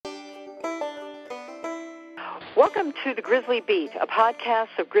Welcome to the Grizzly Beat, a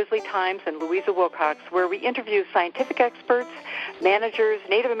podcast of Grizzly Times and Louisa Wilcox, where we interview scientific experts, managers,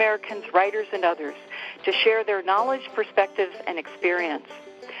 Native Americans, writers, and others to share their knowledge, perspectives, and experience.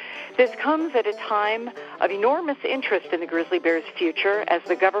 This comes at a time of enormous interest in the grizzly bear's future as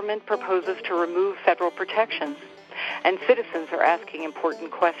the government proposes to remove federal protections, and citizens are asking important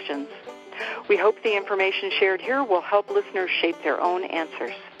questions. We hope the information shared here will help listeners shape their own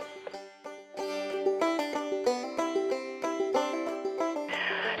answers.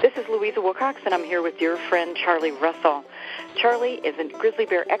 This is Louisa Wilcox, and I'm here with dear friend Charlie Russell. Charlie is a grizzly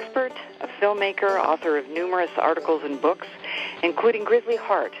bear expert, a filmmaker, author of numerous articles and books, including Grizzly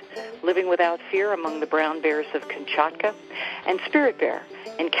Heart, Living Without Fear Among the Brown Bears of Kamchatka, and Spirit Bear,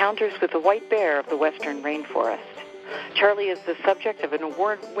 Encounters with the White Bear of the Western Rainforest. Charlie is the subject of an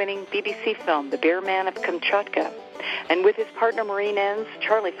award-winning BBC film, The Bear Man of Kamchatka. And with his partner Maureen Enns,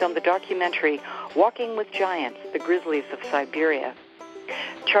 Charlie filmed the documentary Walking with Giants, The Grizzlies of Siberia.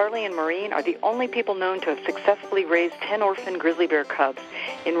 Charlie and Maureen are the only people known to have successfully raised 10 orphan grizzly bear cubs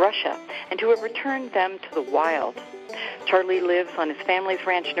in Russia and to have returned them to the wild. Charlie lives on his family's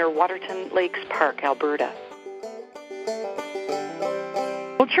ranch near Waterton Lakes Park, Alberta.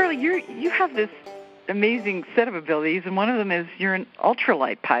 Well, Charlie, you have this amazing set of abilities, and one of them is you're an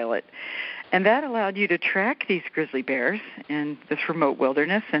ultralight pilot. And that allowed you to track these grizzly bears in this remote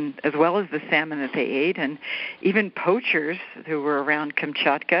wilderness, and as well as the salmon that they ate, and even poachers who were around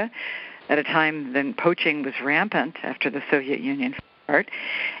Kamchatka at a time when poaching was rampant after the Soviet Union fell apart.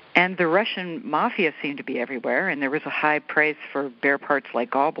 And the Russian mafia seemed to be everywhere, and there was a high price for bear parts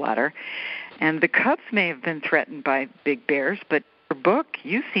like gallbladder. And the cubs may have been threatened by big bears, but in your book,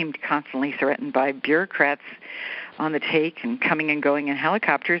 you seemed constantly threatened by bureaucrats on the take and coming and going in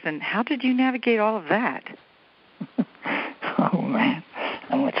helicopters. And how did you navigate all of that? Oh, man.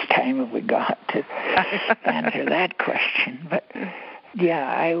 How much time have we got to answer that question? But, yeah,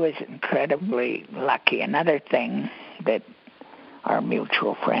 I was incredibly lucky. Another thing that our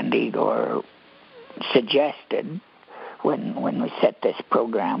mutual friend Igor suggested when we set this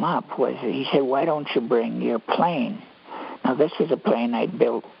program up was he said, why don't you bring your plane? Now, this was a plane I'd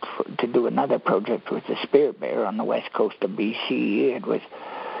built to do another project with the Spirit Bear on the west coast of BC.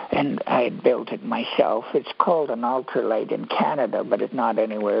 And I had built it myself. It's called an ultralight in Canada, but it's not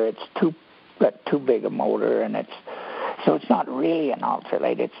anywhere. It's got too big a motor, and so it's not really an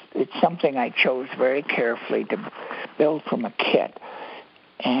ultralight. It's something I chose very carefully to build from a kit.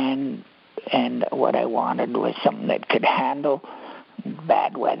 And what I wanted was something that could handle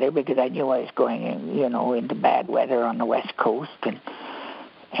bad weather, because I knew I was going into bad weather on the west coast,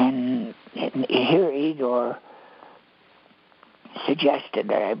 and here Igor suggested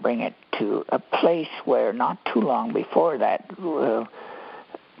that I bring it to a place where not too long before that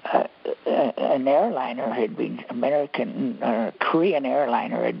an airliner had been Korean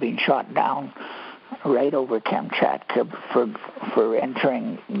airliner had been shot down right over Kamchatka for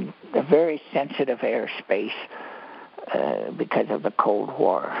entering a very sensitive airspace because of the Cold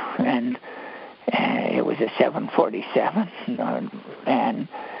War, and it was a 747, and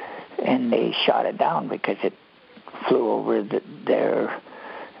they shot it down because it flew over their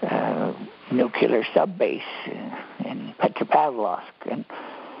nuclear sub-base in Petropavlovsk. And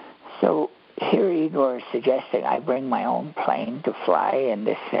so here Igor is suggesting I bring my own plane to fly in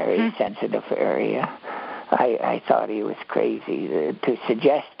this very sensitive area. I thought he was crazy to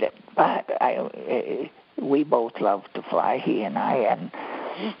suggest it, but we both love to fly, he and I,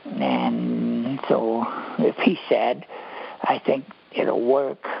 and so if he said, I think it'll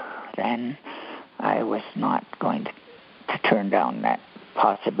work, then I was not going to turn down that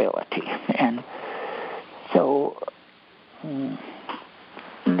possibility. And so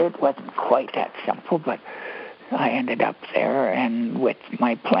it wasn't quite that simple, but I ended up there and with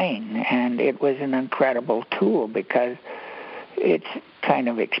my plane, and it was an incredible tool because it's kind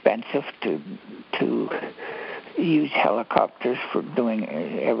of expensive to use helicopters for doing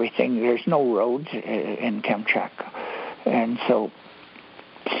everything. There's no roads in Kamchatka, and so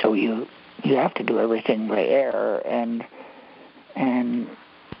you have to do everything by air, and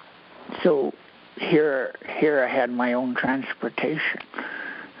so here I had my own transportation,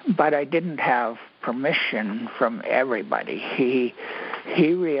 but I didn't have permission from everybody. He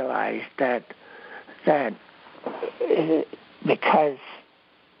realized that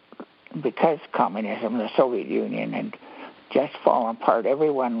because communism, the Soviet Union, had just fallen apart,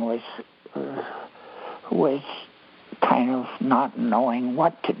 everyone was kind of not knowing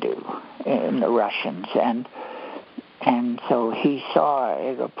what to do in the Russians, and so he saw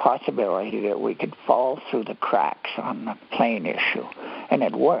a possibility that we could fall through the cracks on the plane issue, and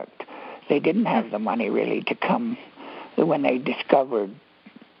it worked. they didn't have the money really to come. When they discovered,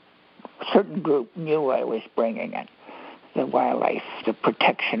 a certain group knew I was bringing it. The wildlife, the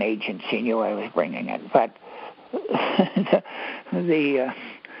protection agency knew I was bringing it, but the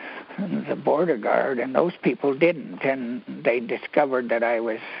border guard and those people didn't, and they discovered that I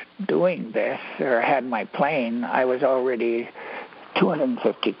was doing this or had my plane. I was already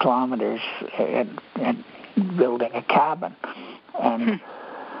 250 kilometers and building a cabin, and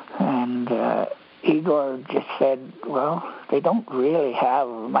Igor just said, well, they don't really have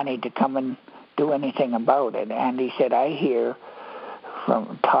money to come and do anything about it. And he said, I hear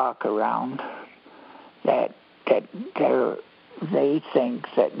from talk around that they think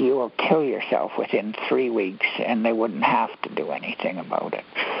that you will kill yourself within 3 weeks, and they wouldn't have to do anything about it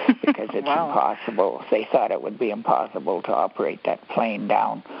because it's impossible. They thought it would be impossible to operate that plane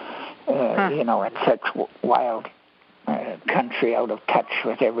down, in such wild country, out of touch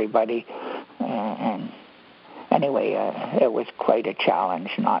with everybody. And anyway, it was quite a challenge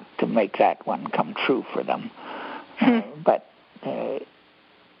not to make that one come true for them. But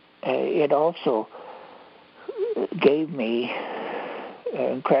it also gave me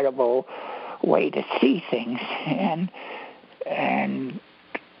an incredible way to see things, and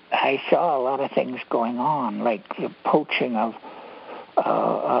I saw a lot of things going on, like the poaching of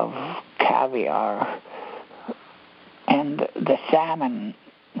caviar, and the salmon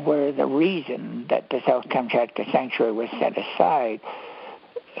were the reason that the South Kamchatka Sanctuary was set aside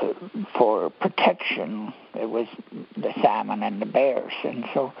for protection. It was the salmon and the bears, and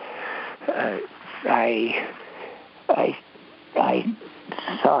so I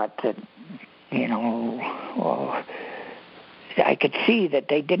thought that, I could see that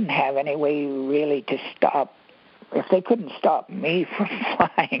they didn't have any way really to stop. If they couldn't stop me from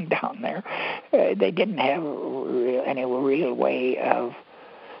flying down there, they didn't have any real way of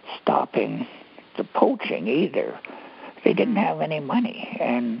stopping the poaching either. They didn't have any money,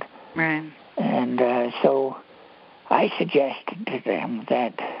 and so I suggested to them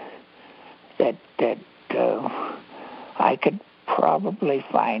that I could probably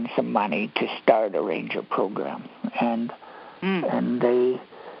find some money to start a ranger program, and they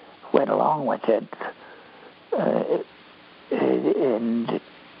went along with it, and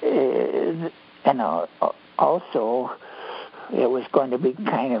also it was going to be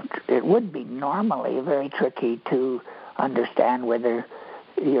it would be normally very tricky to understand whether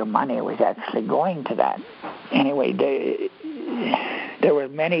your money was actually going to that. Anyway, there were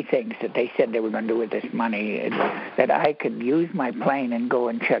many things that they said they were going to do with this money that I could use my plane and go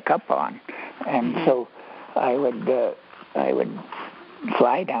and check up on. And so I would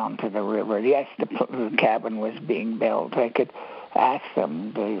fly down to the river. Yes, the cabin was being built. I could ask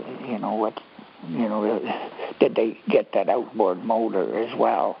them, did they get that outboard motor as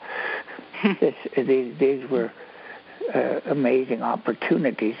well? These were amazing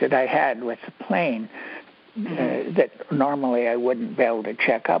opportunities that I had with the plane that normally I wouldn't be able to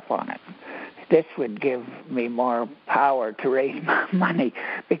check up on it. This would give me more power to raise money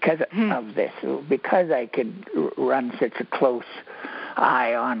because of this, because I could run such a close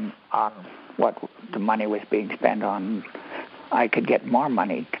eye on what the money was being spent on. I could get more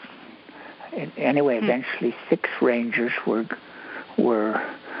money. Anyway, eventually 6 rangers were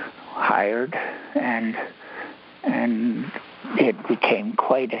hired, and it became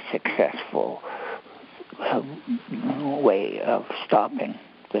quite a successful way of stopping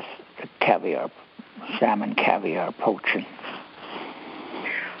the salmon caviar poaching.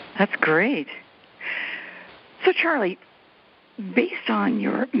 That's great. So, Charlie, based on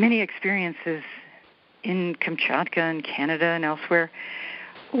your many experiences in Kamchatka and Canada and elsewhere,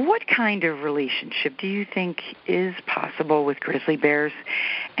 what kind of relationship do you think is possible with grizzly bears,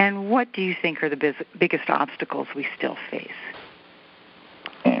 and what do you think are the biggest obstacles we still face?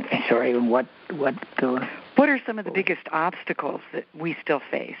 Sorry, what are some of the biggest obstacles that we still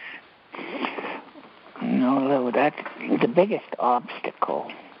face? No, the biggest obstacle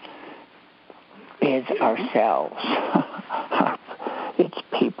is ourselves. It's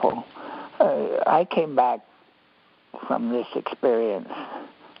people. I came back from this experience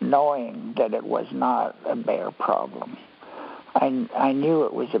knowing that it was not a bear problem. I knew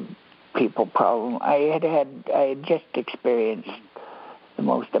it was a people problem. I had just experienced the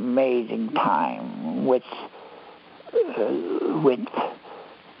most amazing time with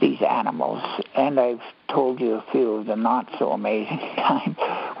these animals, and I've told you a few of the not so amazing times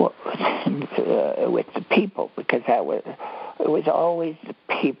with the people, because it was always the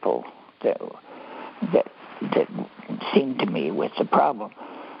people that seemed to me was the problem.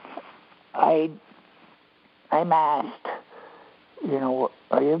 I'm asked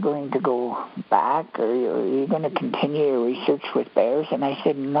are you going to go back, or are you going to continue your research with bears? And I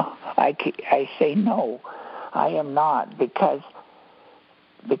said, no. I say no, I am not, because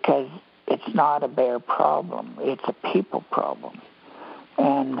it's not a bear problem. It's a people problem.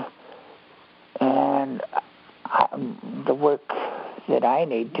 And the work that I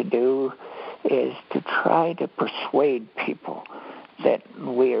need to do is to try to persuade people that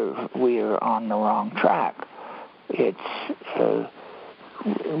we're on the wrong track. It's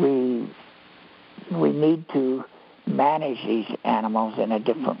we need to manage these animals in a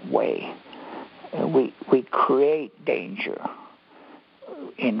different way. We create danger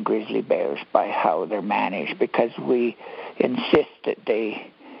in grizzly bears by how they're managed, because we insist that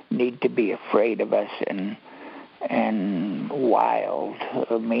they need to be afraid of us and wild,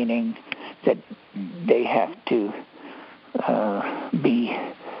 meaning that they have to be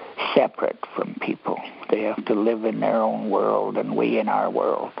separate from people. They have to live in their own world and we in our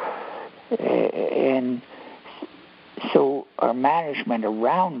world. And so our management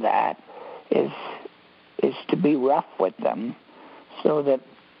around that is to be rough with them so that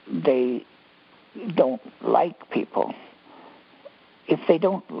they don't like people. If they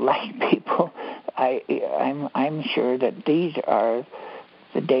don't like people, I'm sure that these are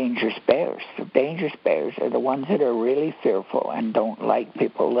the dangerous bears. The dangerous bears are the ones that are really fearful and don't like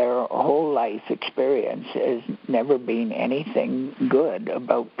people. Their whole life experience has never been anything good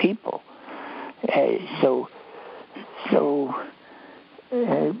about people. So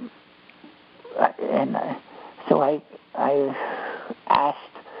I asked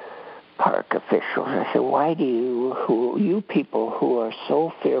park officials, I said, why do you people who are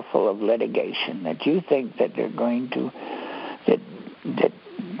so fearful of litigation that you think that they're going to, that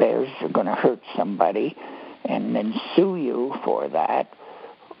bears are going to hurt somebody and then sue you for that,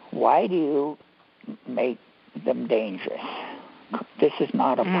 why do you make them dangerous? This is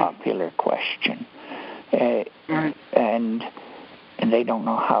not a popular question. And they don't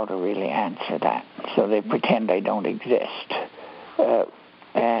know how to really answer that. So they pretend they don't exist.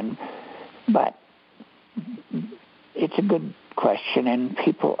 But it's a good question, and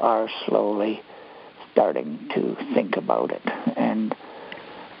people are slowly starting to think about it. And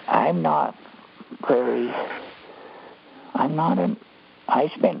I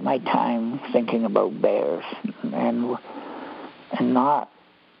spent my time thinking about bears and not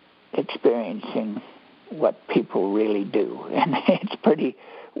experiencing what people really do. And it's pretty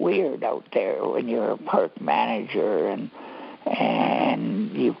weird out there when you're a park manager and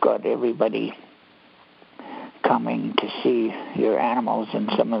you've got everybody coming to see your animals, and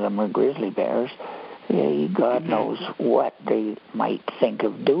some of them are grizzly bears. God knows what they might think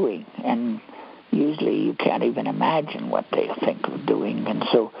of doing, and usually you can't even imagine what they think of doing. And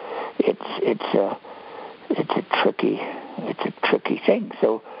so it's a tricky thing.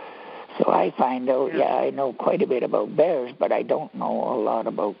 So I find out, I know quite a bit about bears, but I don't know a lot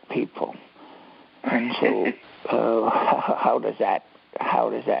about people. And so how does that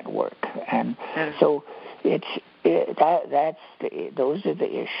work? And so those are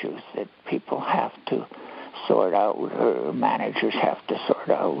the issues that people have to sort out, or managers have to sort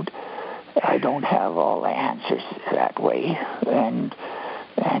out. I don't have all the answers that way,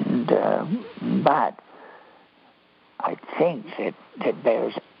 but I think that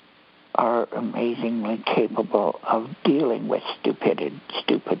bears are amazingly capable of dealing with stupid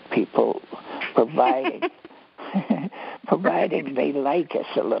people, providing they like us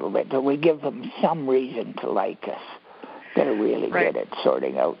a little bit. So we give them some reason to like us. They're really good at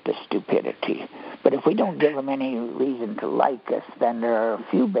sorting out the stupidity. But if we don't give them any reason to like us, then there are a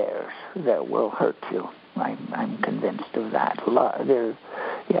few bears that will hurt you. I'm convinced of that.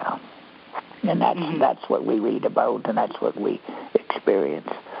 And that's what we read about, and that's what we experience.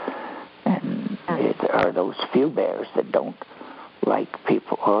 And it are those few bears that don't like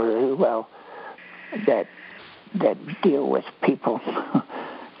people, or that deal with people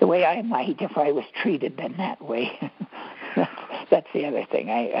the way I might if I was treated in that way. That's the other thing.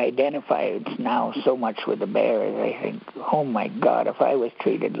 I identify now so much with the bears. I think, oh my God, if I was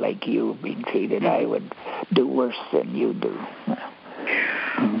treated like you've been treated, I would do worse than you do.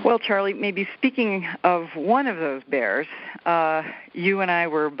 Well, Charlie, maybe speaking of one of those bears, you and I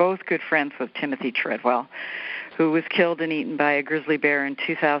were both good friends with Timothy Treadwell, who was killed and eaten by a grizzly bear in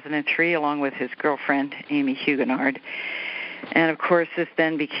 2003, along with his girlfriend, Amy Huguenard. And, of course, this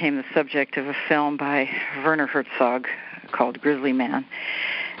then became the subject of a film by Werner Herzog called Grizzly Man.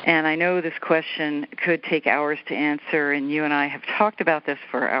 And I know this question could take hours to answer, and you and I have talked about this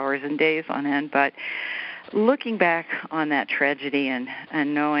for hours and days on end, but looking back on that tragedy and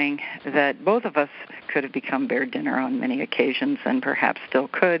knowing that both of us could have become bear dinner on many occasions and perhaps still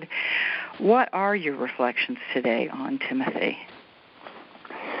could. What are your reflections today on Timothy?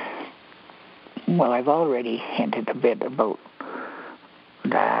 Well, I've already hinted a bit about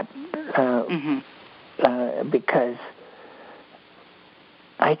that because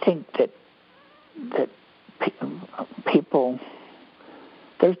I think that people,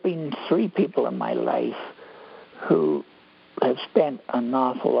 there's been 3 people in my life who have spent an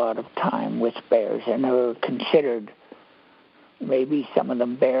awful lot of time with bears and are considered, maybe some of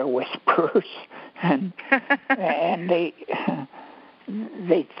them, bear whisperers, and they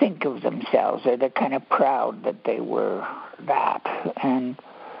think of themselves, or they're kind of proud that they were that. And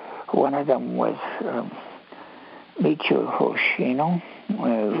one of them was Michio Hoshino,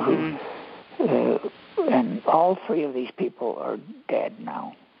 and all 3 of these people are dead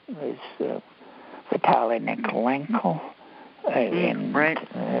now. There's Vitaly Nikolenko,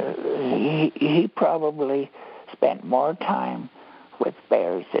 he probably spent more time with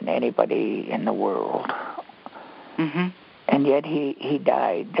bears than anybody in the world. And yet he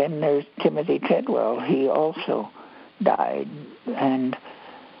died. Then there's Timothy Treadwell. He also died. And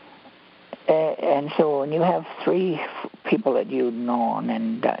so when you have 3 people that you've known,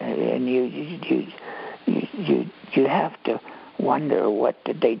 and you have to wonder, what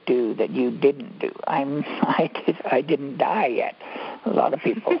did they do that you didn't do? I didn't die yet. A lot of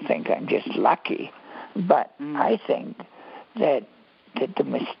people think I'm just lucky, but I think that the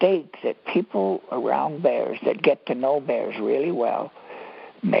mistake that people around bears that get to know bears really well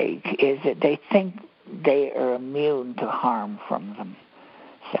make is that they think they are immune to harm from them,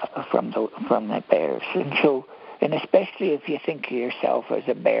 from the bears. And especially if you think of yourself as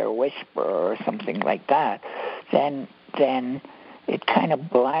a bear whisperer or something like that, then it kind of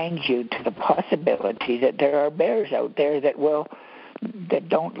blinds you to the possibility that there are bears out there that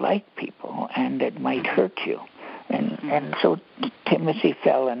don't like people and that might hurt you. And so Timothy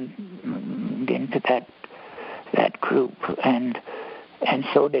fell into that group, and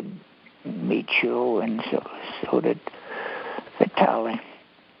so did Michio, and so did Vitaly.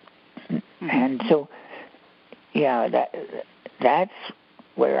 And so, that's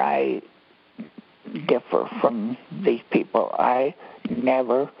where I differ from these people. I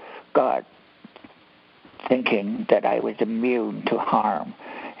never got thinking that I was immune to harm.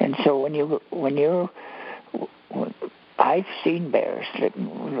 And so I've seen bears that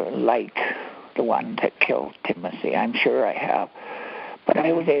like the one that killed Timothy. I'm sure I have. But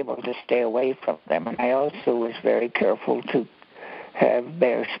I was able to stay away from them. And I also was very careful to have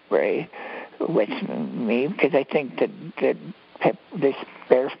bear spray with me, because I think that this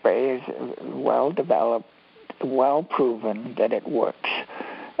bear spray is well developed, well proven that it works.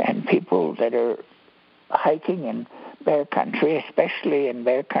 And people that are hiking in bear country, especially in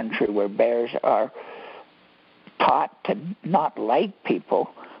bear country where bears are taught to not like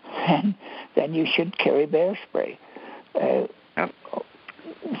people, then you should carry bear spray.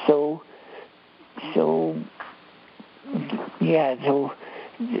 So these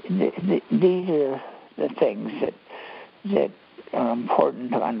are the things that are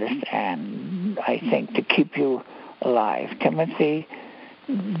important to understand, I think, to keep you alive. Timothy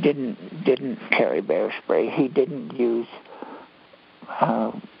didn't carry bear spray. He didn't use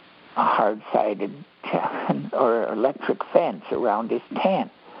a hard-sided or electric fence around his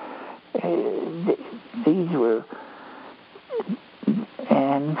tent.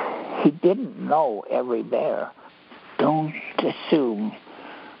 And he didn't know every bear. Don't assume,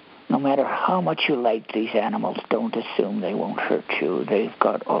 no matter how much you like these animals, don't assume they won't hurt you. They've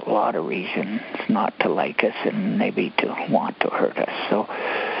got a lot of reasons not to like us and maybe to want to hurt us. So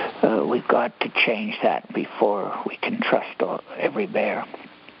we've got to change that before we can trust every bear.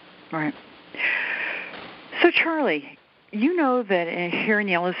 Right. So, Charlie, you know that here in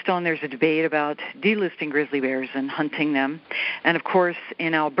Yellowstone there's a debate about delisting grizzly bears and hunting them. And, of course,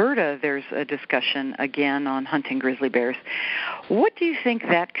 in Alberta there's a discussion again on hunting grizzly bears. What do you think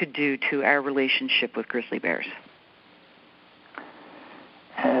that could do to our relationship with grizzly bears?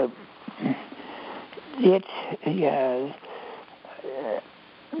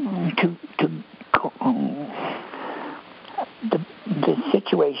 The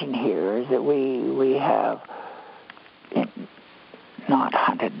situation here is that we have not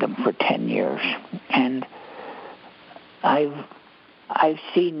hunted them for 10 years, and I've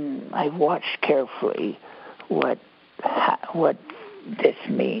watched carefully what this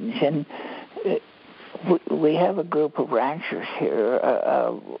means, and we have a group of ranchers here,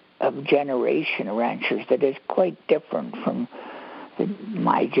 of generation of ranchers that is quite different from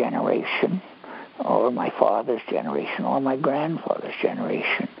my generation, or my father's generation, or my grandfather's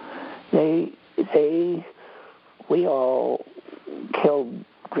generation. we all killed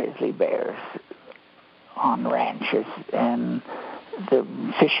grizzly bears on ranches, and the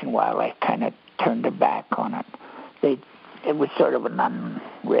Fish and Wildlife kind of turned their back on it. It was sort of an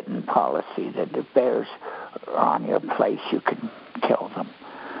unwritten policy that if bears are on your place, you can kill them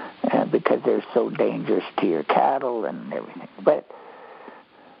because they're so dangerous to your cattle and everything. But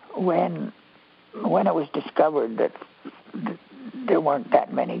when it was discovered that there weren't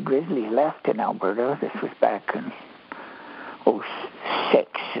that many grizzlies left in Alberta, this was back in 2006,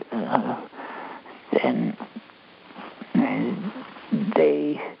 then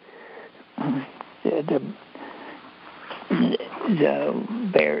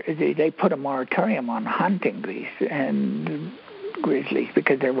they put a moratorium on hunting these and grizzlies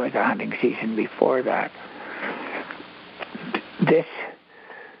because there was a hunting season before that. This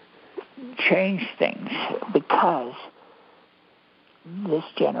changed things because this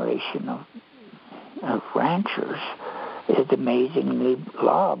generation of ranchers is amazingly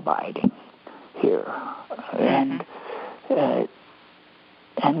law-abiding here, and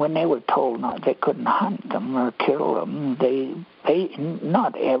when they were told they couldn't hunt them or kill them, they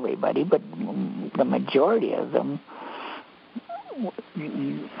not everybody, but the majority of them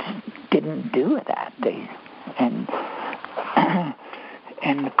didn't do that.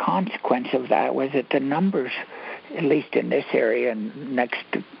 And the consequence of that was that the numbers, at least in this area next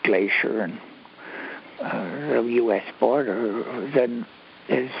to Glacier and the U.S. border, then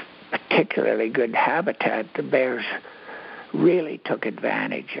is particularly good habitat. The bears really took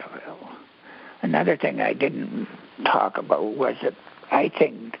advantage of it. Another thing I didn't talk about was that I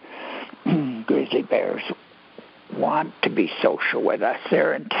think grizzly bears want to be social with us.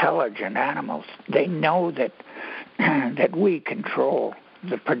 They're intelligent animals. They know that we control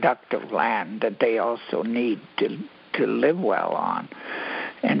the productive land that they also need to live well on.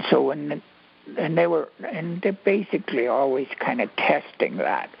 And so they're basically always kind of testing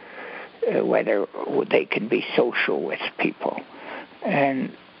that, whether they can be social with people.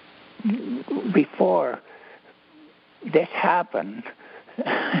 And before this happened,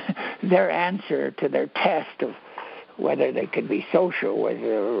 their answer to their test of whether they could be social was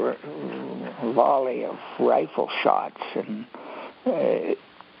a volley of rifle shots, and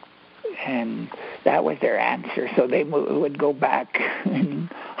that was their answer. So they would go back and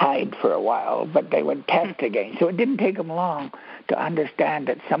hide for a while, but they would test again. So it didn't take them long to understand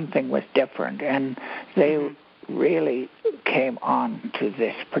that something was different, and they really came on to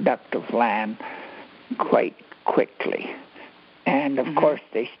this productive land quite quickly. And of course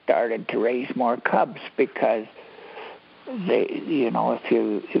they started to raise more cubs because if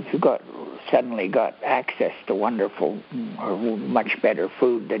you suddenly got access to wonderful or much better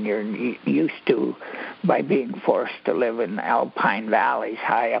food than you're used to by being forced to live in alpine valleys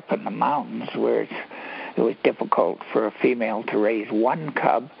high up in the mountains where it was difficult for a female to raise one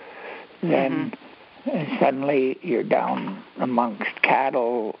cub, then suddenly you're down amongst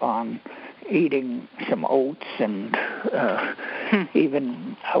cattle on eating some oats, and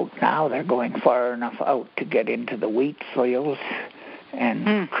even out now they're going far enough out to get into the wheat fields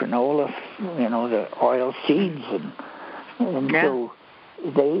and canola, the oil seeds, and so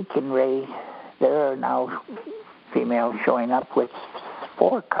they can raise. There are now females showing up with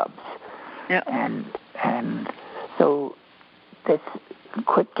 4 cubs, and so this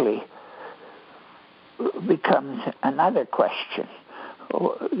quickly becomes another question.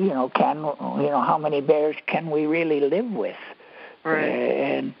 How many bears can we really live with?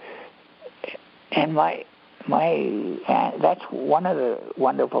 Right. And my that's one of the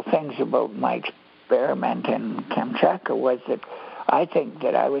wonderful things about my experiment in Kamchatka was that I think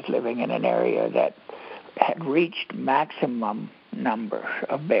that I was living in an area that had reached maximum number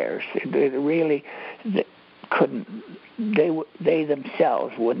of bears. It really couldn't. They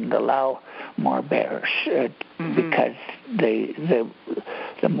themselves wouldn't allow more bears because the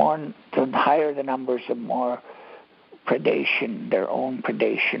higher the numbers, the more predation, their own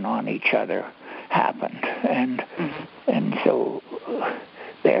predation on each other happened, and so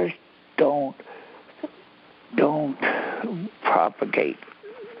bears don't propagate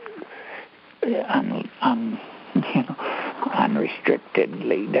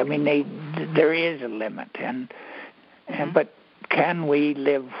unrestrictedly. I mean, there is a limit, but can we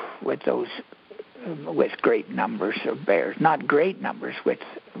live with those with great numbers of bears? Not great numbers, with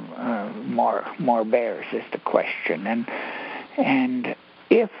more bears is the question. And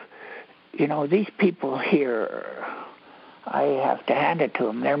if these people here, I have to hand it to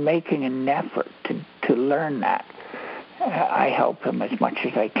them. They're making an effort to learn that. I help them as much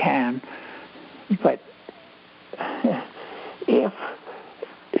as I can, but if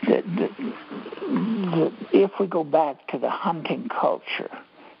if we go back to the hunting culture,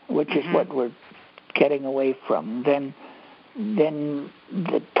 which is what we're getting away from, then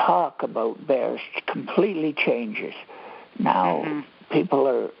the talk about bears completely changes. Now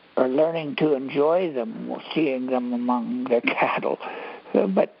people are learning to enjoy them, seeing them among their cattle,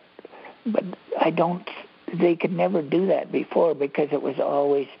 but they could never do that before, because it was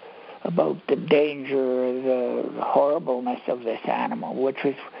always about the danger, the horribleness of this animal, which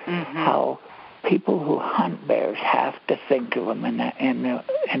was how people who hunt bears have to think of them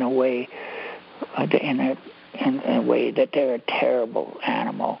in a way that they're a terrible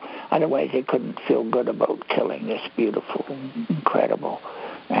animal. Otherwise, they couldn't feel good about killing this beautiful, incredible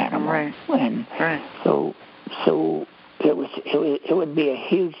animal. Right. And so it would be a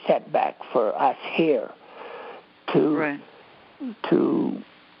huge setback for us here to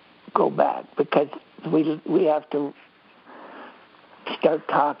go back, because we have to start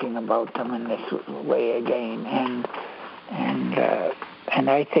talking about them in this way again, and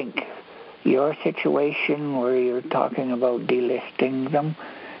I think your situation where you're talking about delisting them,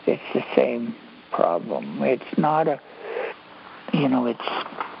 it's the same problem. It's not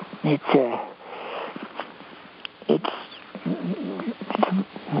it's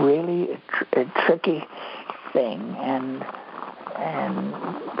really a tricky thing, and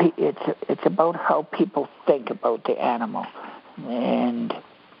it's about how people think about the animal, and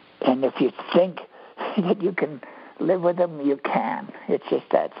if you think that you can live with them, you can. It's just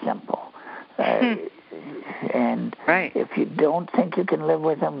that simple. And if you don't think you can live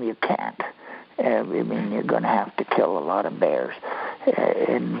with them, you can't. I mean, you're going to have to kill a lot of bears,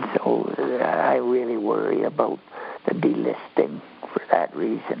 and so I really worry about the delisting for that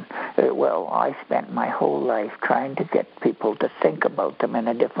reason. Well, I spent my whole life trying to get people to think about them in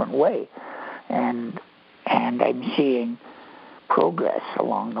a different way, and I'm seeing progress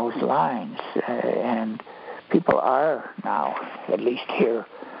along those lines, and people are now, at least here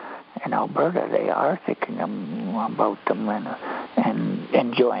in Alberta, they are thinking about them and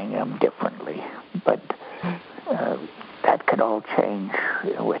enjoying them differently. But that could all change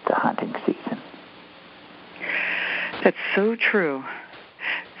with the hunting season. That's so true.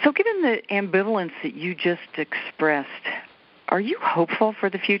 So given the ambivalence that you just expressed, are you hopeful for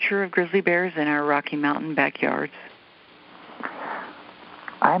the future of grizzly bears in our Rocky Mountain backyards?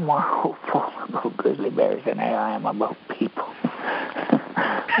 I'm more hopeful about grizzly bears than I am about people.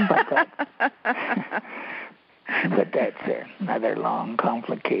 But that's another long,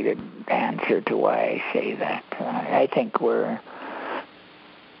 complicated answer to why I say that. I think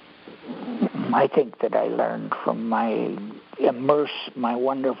that I learned from my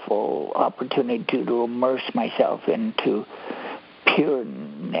wonderful opportunity to immerse myself into pure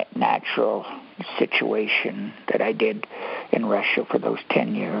natural situation that I did in Russia for those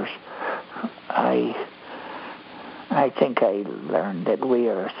 10 years. I think I learned that we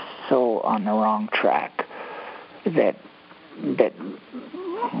are so on the wrong track that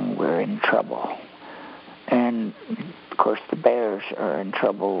we're in trouble. And, of course, the bears are in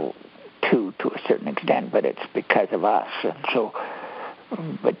trouble, too, to a certain extent, but it's because of us. And so,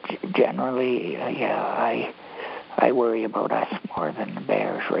 but generally, I worry about us more than the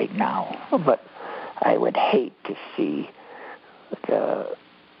bears right now. But I would hate to see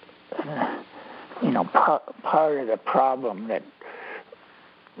part of the problem that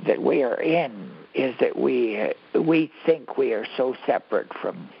we are in is that we think we are so separate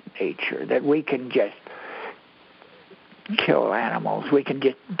from nature that we can just kill animals. We can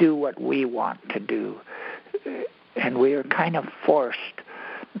just do what we want to do, and we are kind of forced.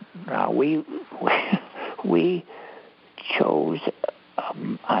 We chose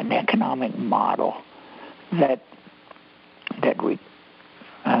an economic model that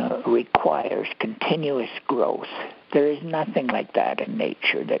requires continuous growth. There is nothing like that in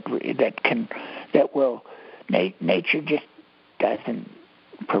nature nature just doesn't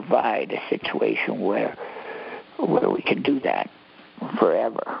provide a situation where we can do that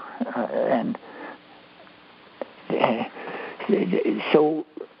forever, and so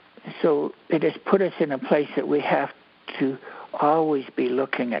it has put us in a place that we have to always be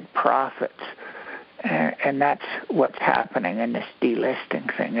looking at profits. And that's what's happening in this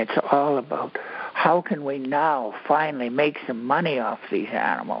delisting thing. It's all about how can we now finally make some money off these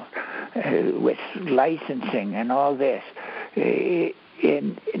animals with licensing and all this.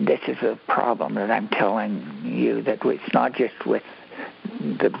 And this is a problem that I'm telling you, that it's not just with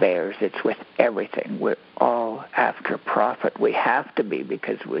the bears, it's with everything. We're all after profit. We have to be,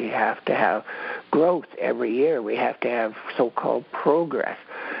 because we have to have growth every year. We have to have so-called progress.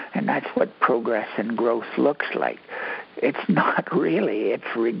 And that's what progress and growth looks like. it's not really.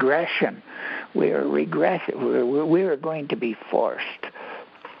 It's regression. We're regressive. We're going to be forced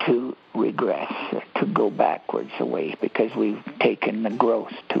to regress, to go backwards a ways, because we've taken the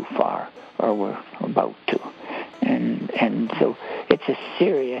growth too far, or we're about to. And so it's a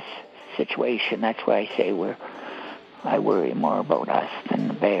serious situation. That's why I say I worry more about us than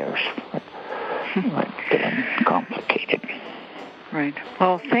the bears. But complicated. Right.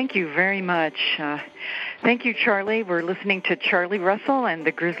 Well, thank you very much. Thank you, Charlie. We're listening to Charlie Russell and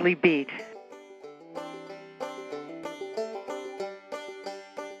the Grizzly Beat.